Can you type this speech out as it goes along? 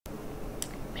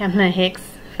Pamela Hicks,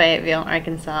 Fayetteville,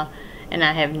 Arkansas, and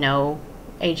I have no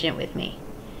agent with me.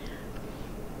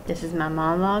 This is my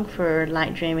monologue for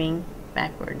Light Dreaming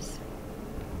Backwards.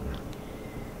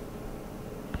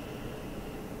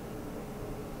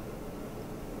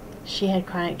 She had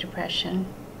chronic depression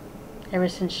ever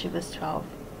since she was 12.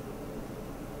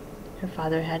 Her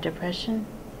father had depression,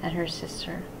 and her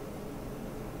sister.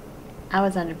 I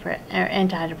was on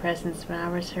antidepressants when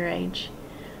I was her age.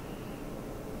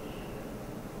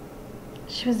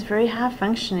 She was very high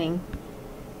functioning.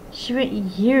 She went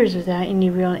years without any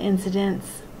real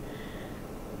incidents.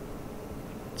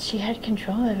 She had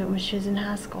control of it when she was in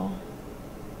high school.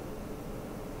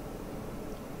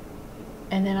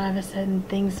 And then all of a sudden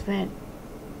things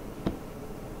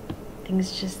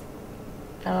just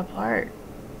fell apart.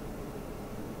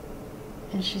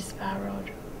 And she spiraled.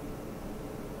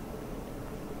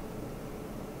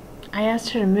 I asked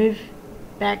her to move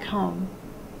back home,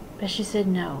 but she said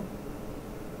no.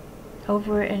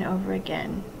 Over and over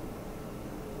again.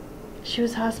 She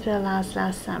was hospitalized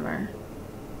last summer,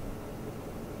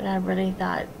 but I really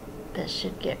thought that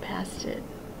she'd get past it.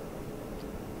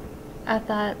 I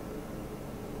thought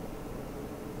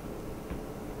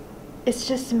it's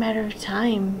just a matter of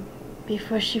time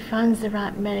before she finds the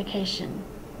right medication,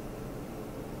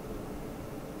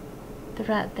 the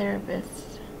right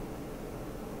therapist.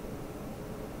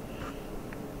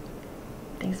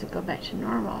 Things would go back to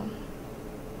normal.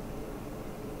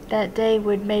 That day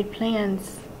we'd made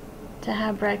plans to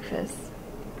have breakfast.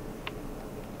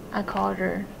 I called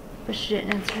her, but she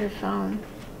didn't answer her phone.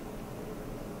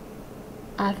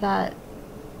 I thought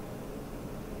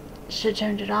she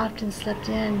turned it off and slept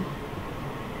in.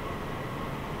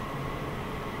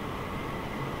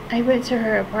 I went to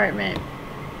her apartment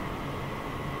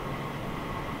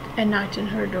and knocked on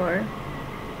her door.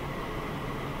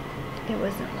 It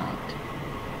wasn't locked.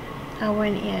 I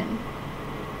went in.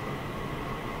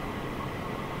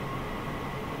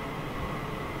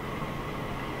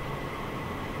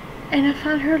 And I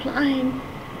found her lying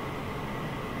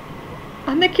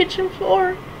on the kitchen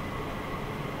floor.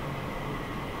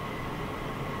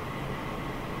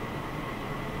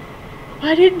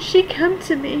 Why didn't she come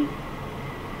to me?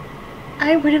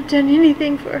 I would have done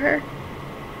anything for her.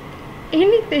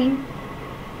 Anything.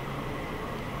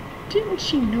 Didn't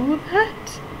she know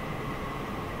that?